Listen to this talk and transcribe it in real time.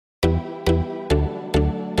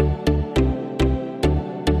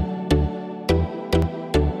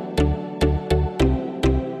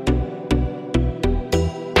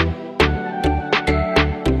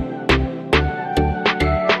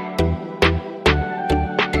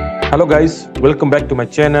Hello guys, welcome back to my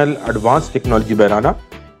channel Advanced Technology by Rana.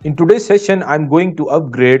 In today's session, I'm going to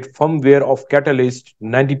upgrade firmware of Catalyst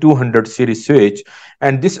 9200 series switch,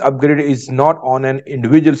 and this upgrade is not on an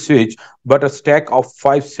individual switch but a stack of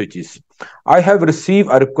 5 switches. I have received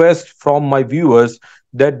a request from my viewers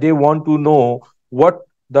that they want to know what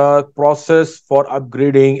the process for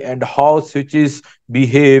upgrading and how switches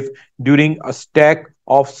behave during a stack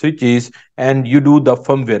of switches and you do the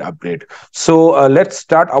firmware upgrade. So let's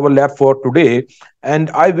start our lab for today, and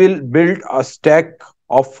I will build a stack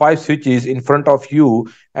of 5 switches in front of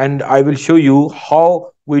you, and I will show you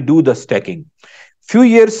how we do the stacking. Few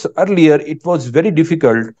years earlier, it was very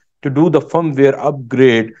difficult to do the firmware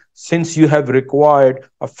upgrade since you have required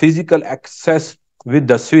a physical access with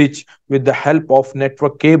the switch with the help of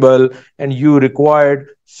network cable, and you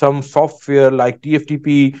required some software like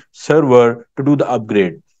TFTP server to do the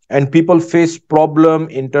upgrade, and people face problem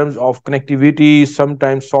in terms of connectivity,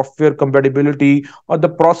 sometimes software compatibility, or the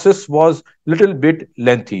process was little bit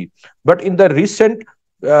lengthy. But in the recent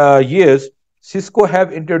years, Cisco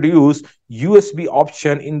have introduced USB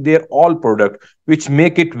option in their all product, which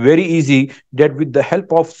make it very easy that with the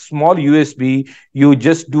help of small USB, you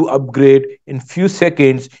just do upgrade in few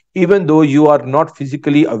seconds, even though you are not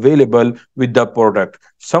physically available with the product.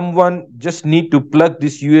 Someone just need to plug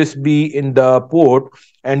this USB in the port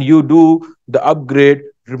and you do the upgrade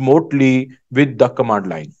remotely with the command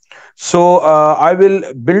line. So I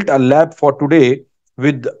will build a lab for today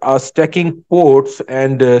with stacking ports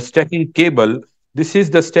and stacking cable. This is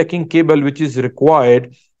the stacking cable which is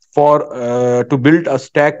required for to build a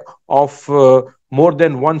stack of more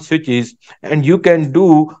than one switches, and you can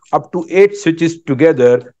do up to 8 switches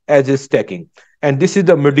together as a stacking. And this is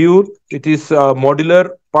the module. It is a modular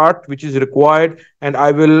part which is required, and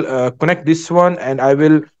I will connect this one, and I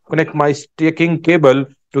will connect my stacking cable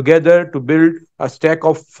together to build a stack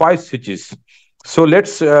of 5 switches. So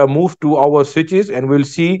let's move to our switches and we'll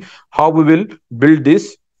see how we will build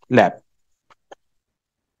this lab.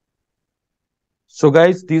 So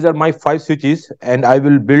guys, these are my 5 switches, and I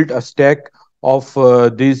will build a stack of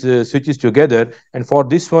these switches together. And for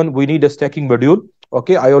this one, we need a stacking module.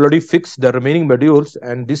 Okay, I already fixed the remaining modules,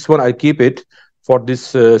 and this one I keep it for this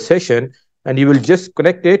session. And you will just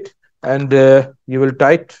connect it, and you will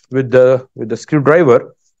tight with the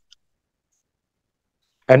screwdriver,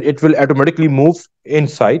 and it will automatically move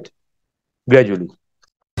inside gradually.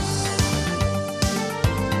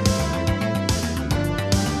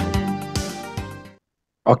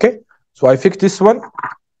 Okay, so I fixed this one.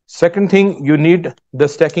 Second thing, you need the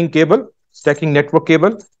stacking cable, stacking network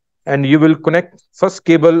cable, and you will connect first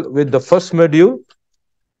cable with the first module,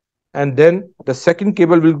 and then the second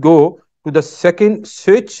cable will go to the second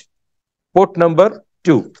switch, port number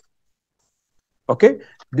 2. Okay,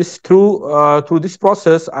 this through this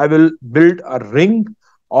process, I will build a ring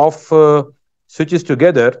of switches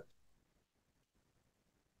together.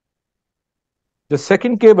 The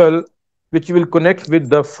second cable, which will connect with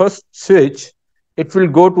the first switch, it will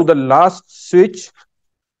go to the last switch,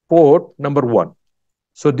 port number 1.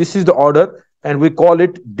 So this is the order, and we call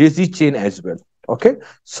it daisy chain as well. Okay,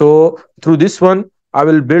 so through this one, I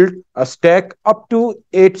will build a stack up to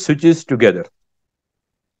 8 switches together.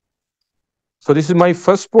 So this is my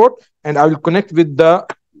first port, and I will connect with the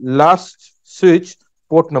last switch,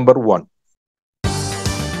 port number 1.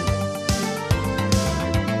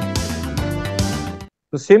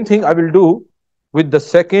 The same thing I will do with the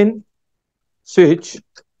second switch,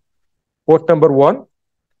 port number 1,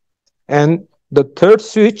 and the third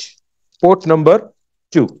switch, port number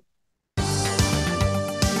 2.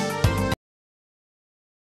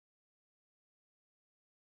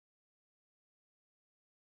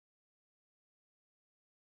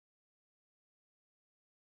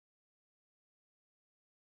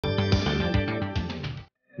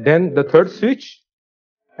 Then the third switch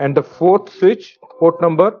and the fourth switch, port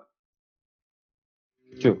number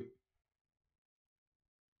 2.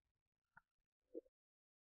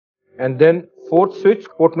 And then fourth switch,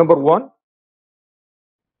 port number 1.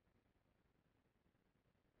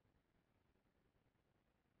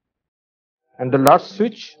 And the last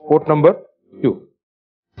switch, port number 2.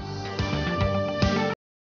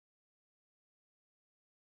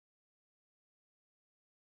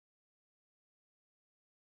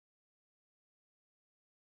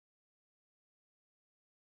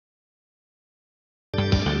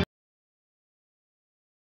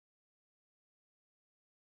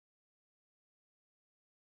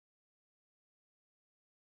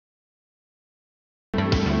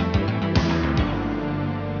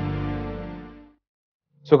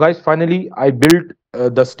 So guys, finally I built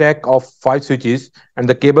the stack of 5 switches and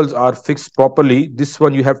the cables are fixed properly, this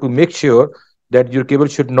one you have to make sure that your cable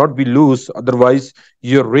should not be loose, otherwise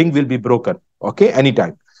your ring will be broken, okay,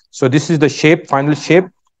 anytime. So this is the shape, final shape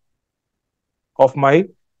of my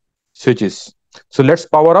switches. So let's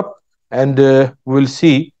power up, and we'll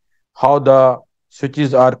see how the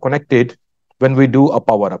switches are connected when we do a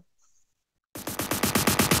power up.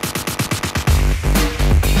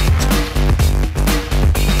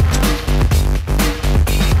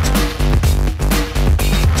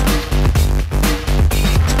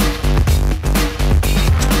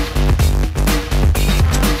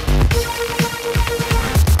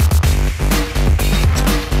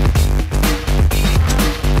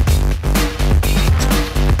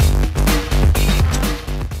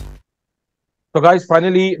 So guys,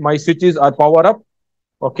 finally my switches are power up.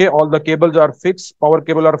 Okay, all the cables are fixed, power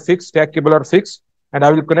cable are fixed, stack cable are fixed, and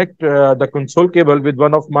I will connect the console cable with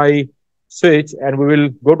one of my switch, and we will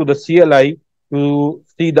go to the CLI to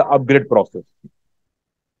see the upgrade process.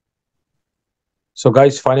 So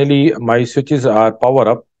guys, finally my switches are power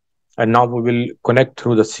up, and now we will connect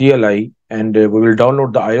through the CLI, and we will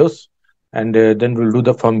download the iOS, and then we'll do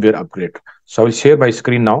the firmware upgrade. So I will share my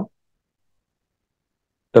screen now.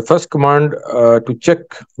 The first command to check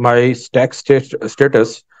my stack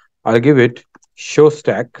status, I'll give it show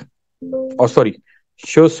stack, oh sorry,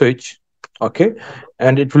 show switch, okay,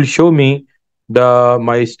 and it will show me the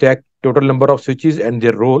my stack total number of switches and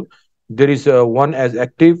their role. There is one as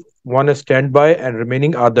active, one as standby, and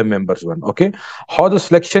remaining are the members one. Okay, how the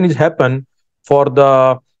selection is happen for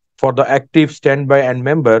the active, standby, and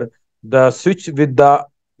member? The switch with the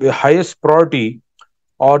highest priority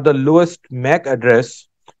or the lowest MAC address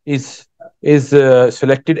is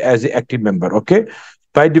selected as the active member. Okay,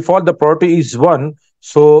 by default the priority is 1,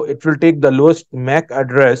 so it will take the lowest MAC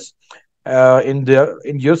address in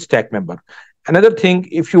your stack member. Another thing,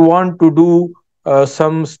 if you want to do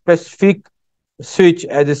some specific switch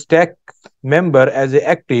as a stack member as a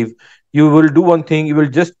active, you will do one thing, you will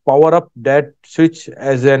just power up that switch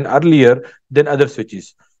as an earlier than other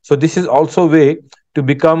switches. So this is also a way to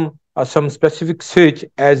become some specific switch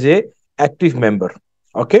as a active member.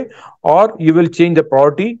 Okay, or you will change the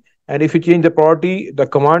priority, and if you change the priority, the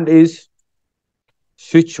command is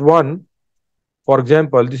switch 1. For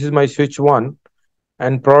example, this is my switch 1,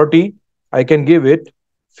 and priority I can give it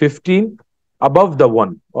 15 above the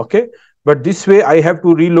 1. Okay, but this way I have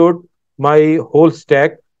to reload my whole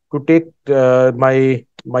stack to take my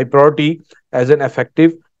priority as an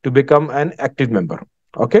effective to become an active member.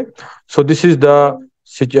 Okay, so this is the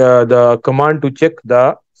command to check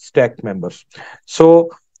the stack members. So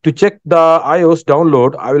to check the iOS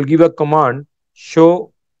download, I will give a command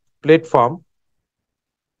show platform.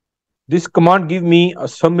 This command give me a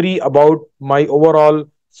summary about my overall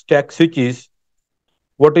stack switches.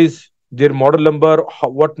 What is their model number,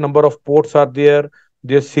 what number of ports are there,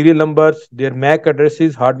 their serial numbers, their MAC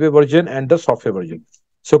addresses, hardware version, and the software version.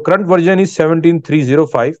 So current version is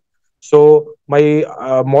 17305. So my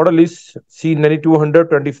model is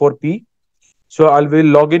C9224P. So I will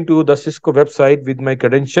log into the Cisco website with my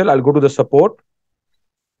credential. I'll go to the support.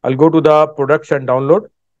 I'll go to the products and download.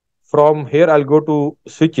 From here, I'll go to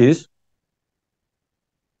switches.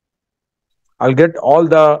 I'll get all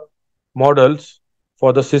the models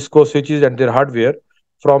for the Cisco switches and their hardware.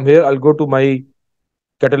 From here, I'll go to my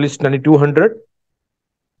Catalyst 9200.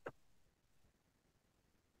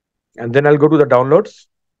 And then I'll go to the downloads.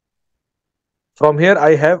 From here,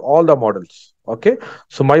 I have all the models. Okay,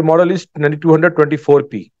 so my model is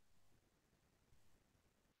 9224P.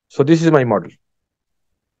 So this is my model.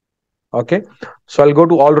 Okay, so I'll go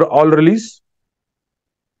to all release,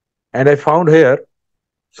 and I found here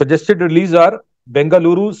suggested release are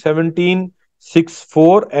Bengaluru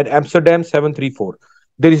 1764 and Amsterdam 734.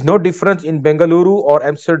 There is no difference in Bengaluru or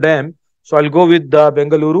Amsterdam, so I'll go with the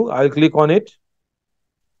Bengaluru. I'll click on it,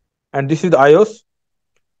 and this is the iOS,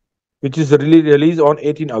 which is released on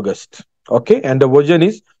 18 August. Okay, and the version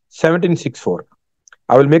is 1764.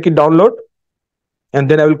 I will make it download, and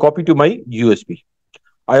then I will copy to my USB.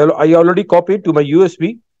 I already copied to my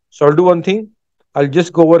USB, so I'll do one thing. I'll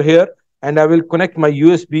just go over here, and I will connect my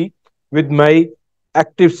USB with my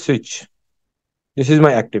active switch. This is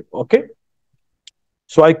my active. Okay,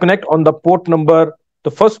 so I connect on the port number,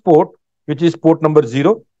 the first port, which is port number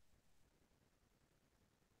 0.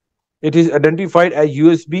 It is identified as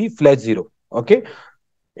USB flash 0. Okay,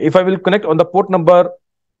 if I will connect on the port number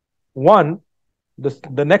 1,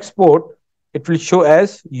 the next port, it will show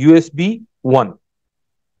as USB 1.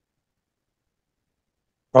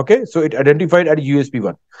 Okay, so it identified at USB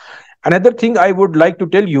 1. Another thing I would like to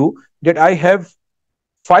tell you that I have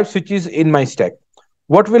 5 switches in my stack.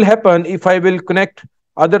 What will happen if I will connect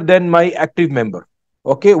other than my active member?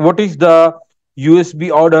 Okay, what is the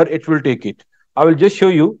USB order it will take it? I will just show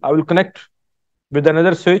you. I will connect with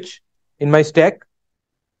another switch in my stack.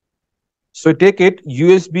 So take it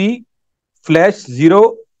USB flash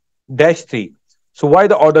 0 dash 3. So why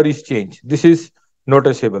the order is changed? This is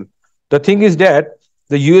noticeable. The thing is that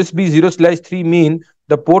the USB 0 slash 3 mean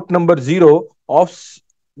the port number 0 of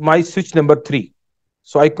my switch number 3.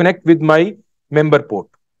 So I connect with my member port,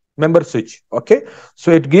 member switch. Okay.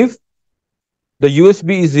 So it gives the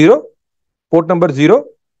USB is 0, port number 0,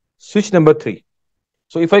 switch number 3.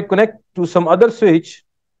 So if I connect to some other switch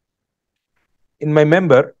in my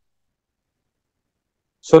member,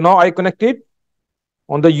 so now I connect it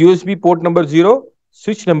on the USB port number 0,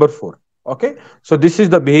 switch number 4. Okay, so this is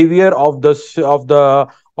the behavior of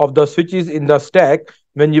the switches in the stack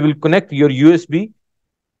when you will connect your USB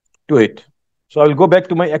to it. So I will go back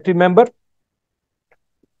to my active member.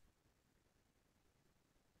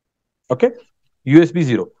 Okay, USB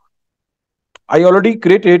 0. I already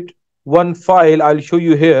created one file. I'll show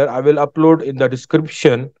you here. I will upload in the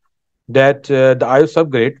description that the iOS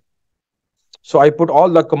upgrade. So I put all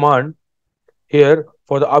the command here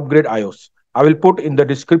for the upgrade iOS. I will put in the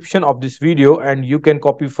description of this video and you can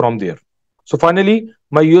copy from there. So finally,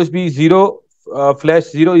 my USB 0 flash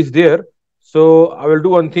 0 is there. So I will do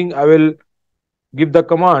one thing. I will give the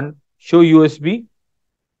command show USB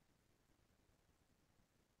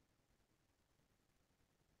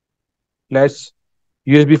flash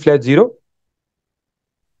USB flash 0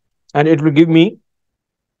 and it will give me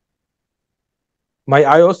my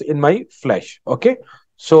iOS in my flash. Okay.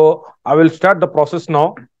 So I will start the process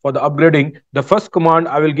now for the upgrading. The first command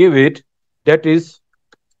I will give it, that is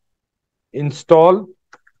install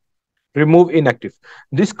remove inactive.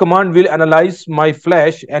 This command will analyze my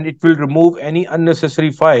flash and it will remove any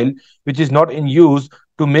unnecessary file which is not in use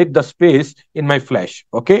to make the space in my flash.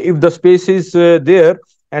 Okay, if the space is there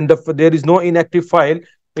and there is no inactive file,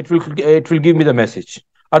 it will give me the message.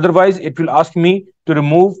 Otherwise, it will ask me to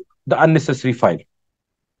remove the unnecessary file.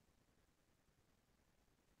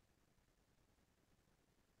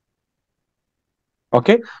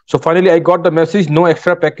 Okay, so finally I got the message, no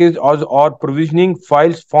extra package or provisioning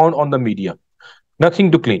files found on the media. Nothing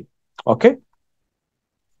to clean. Okay,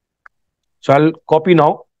 so I'll copy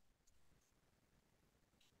now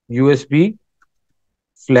USB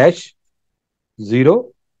flash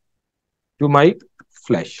 0 to my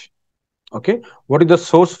flash. Okay, what is the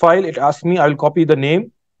source file? It asks me. I will copy the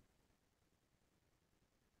name.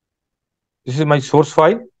 This is my source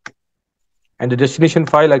file, and the destination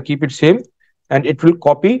file I keep it same, and it will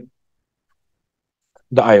copy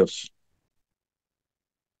the iOS.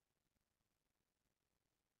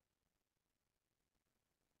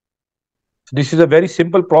 This is a very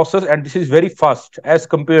simple process, and this is very fast as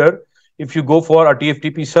compared if you go for a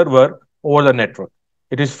TFTP server over the network.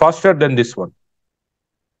 It is faster than this one.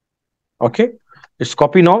 Okay, it's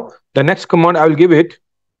copy now. The next command I will give it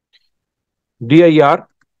dir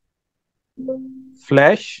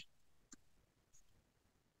flash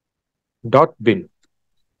 .bin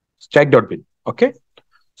stack.bin. Okay,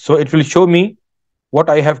 so it will show me what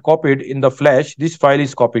I have copied in the flash. This file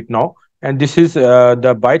is copied now, and this is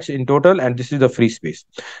the bytes in total, and this is the free space.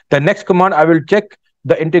 The next command I will check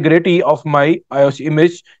the integrity of my iOS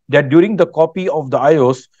image, that during the copy of the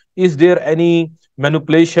iOS, is there any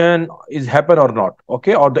manipulation is happen or not?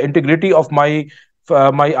 Okay, or the integrity of my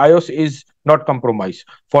my iOS is not compromised.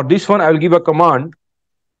 For this one, I will give a command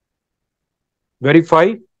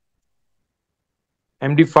verify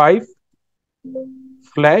MD5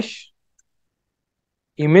 flash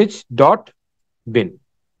image.bin.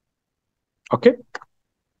 Okay,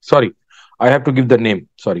 sorry, I have to give the name.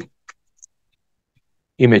 Sorry,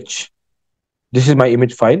 image. This is my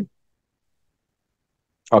image file.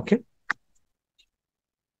 Okay,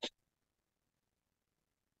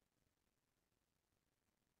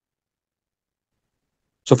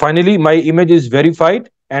 so finally my image is verified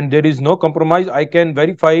and there is no compromise. I can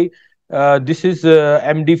verify this is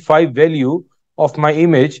MD5 value of my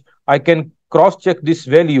image. I can cross check this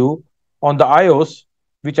value on the iOS,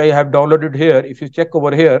 which I have downloaded here. If you check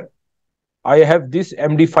over here, I have this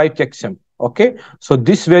MD5 checksum. Okay, so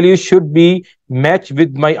this value should be matched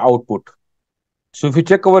with my output. So if you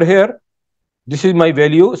check over here, this is my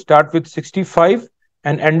value, start with 65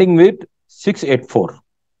 and ending with 684.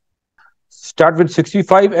 Start with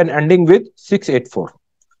 65 and ending with 684.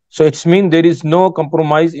 So it's mean there is no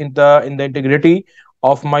compromise in the integrity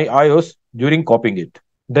of my iOS during copying it.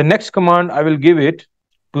 The next command I will give it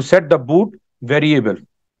to set the boot variable.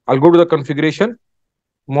 I'll go to the configuration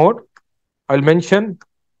mode. I'll mention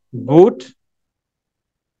boot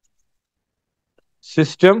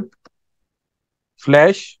system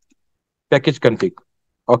flash package config.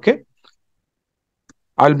 Okay.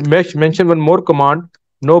 I'll mention one more command,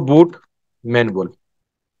 no boot manual.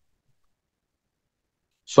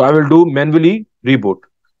 So I will do manually reboot.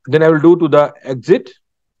 Then I will do to the exit.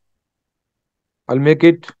 I'll make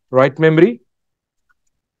it right memory.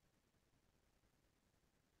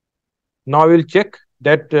 Now I will check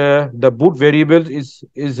that the boot variable is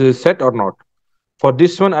set or not. For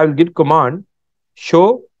this one, I will give command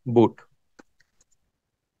show boot.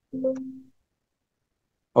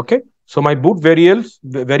 Okay. So my boot variables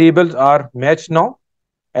are matched now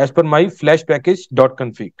as per my flash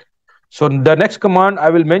package.config. So the next command I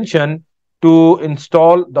will mention to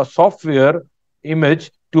install the software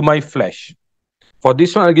image to my flash. For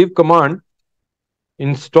this one, I'll give command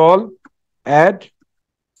install add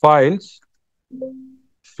files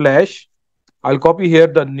flash. I'll copy here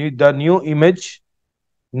the new image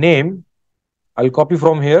name. I'll copy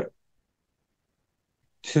from here.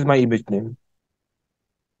 This is my image name.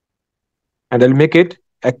 And I'll make it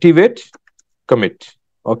activate commit.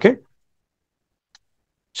 Okay.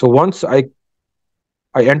 So once I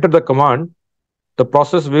enter the command, the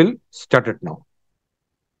process will start it now.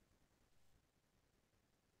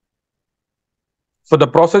 So the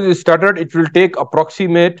process is started. It will take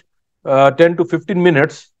approximate 10 to 15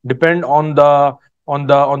 minutes, depend on the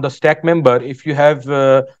stack member. If you have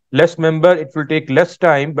less member, it will take less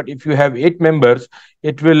time. But if you have 8 members,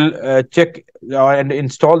 it will check and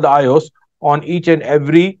install the iOS on each and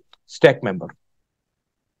every stack member.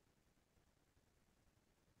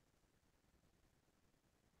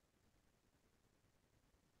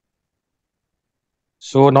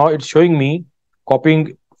 So now it's showing me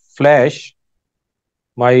copying flash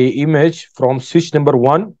my image from switch number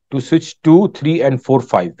 1 to switch 2, 3, and 4,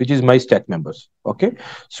 5, which is my stack members. Okay.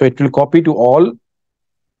 So it will copy to all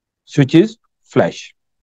switches flash.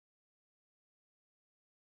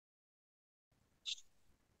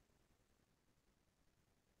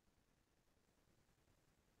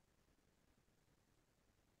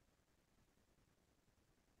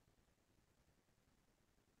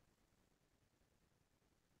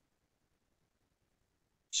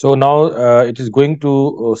 So now it is going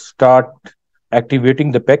to start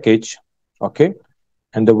activating the package. Okay.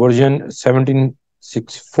 And the version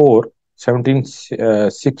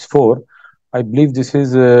 17.6.4, I believe this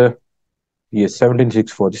is, yes,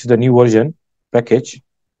 17.6.4. This is the new version package.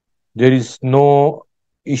 There is no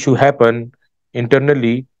issue happen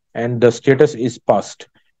internally and the status is passed.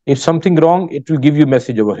 If something wrong, it will give you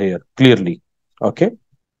message over here clearly. Okay.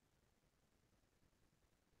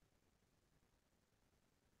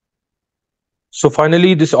 So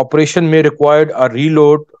finally, this operation may require a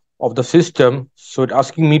reload of the system. So it's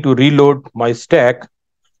asking me to reload my stack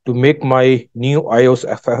to make my new iOS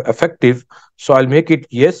effective. So I'll make it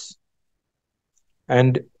yes.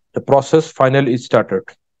 And the process finally is started.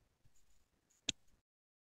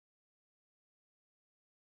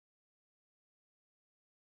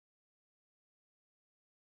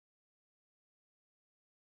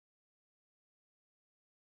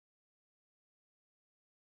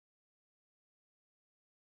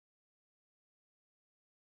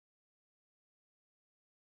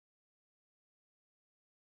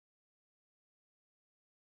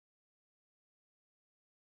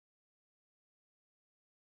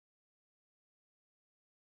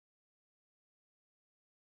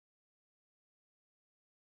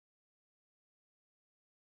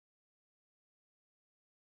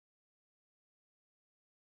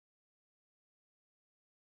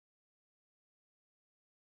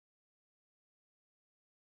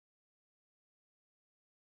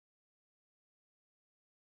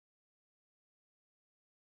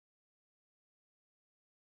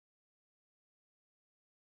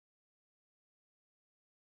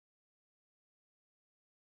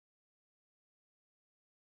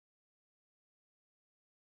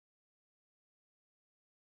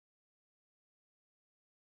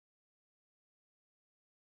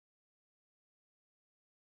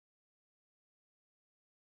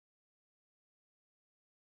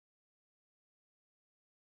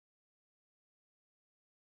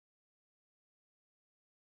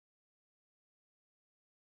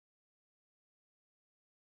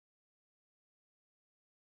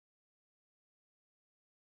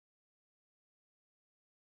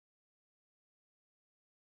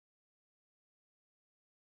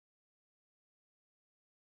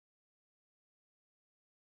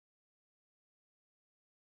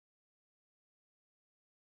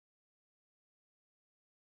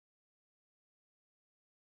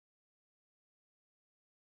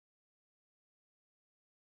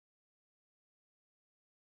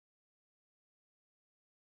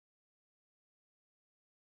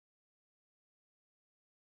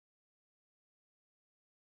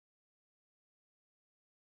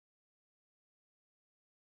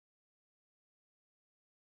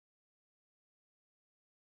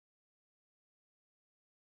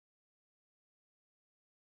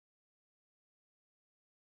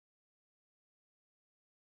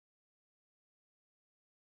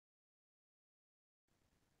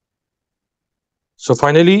 So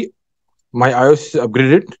finally my iOS is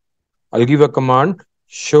upgraded. I'll give a command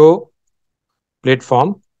show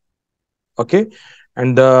platform. Okay,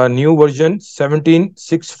 and the new version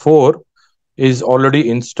 17.6.4 is already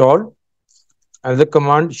installed. And the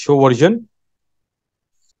command show version.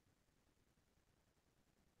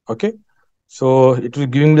 Okay, so it will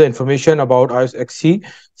giving the information about iOS XE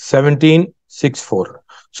 17.6.4.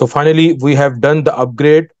 So finally we have done the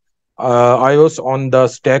upgrade iOS on the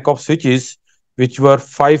stack of switches which were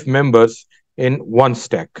 5 members in one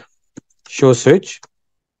stack. Show switch,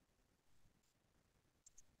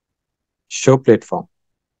 show platform.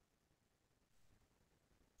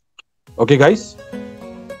 Okay guys,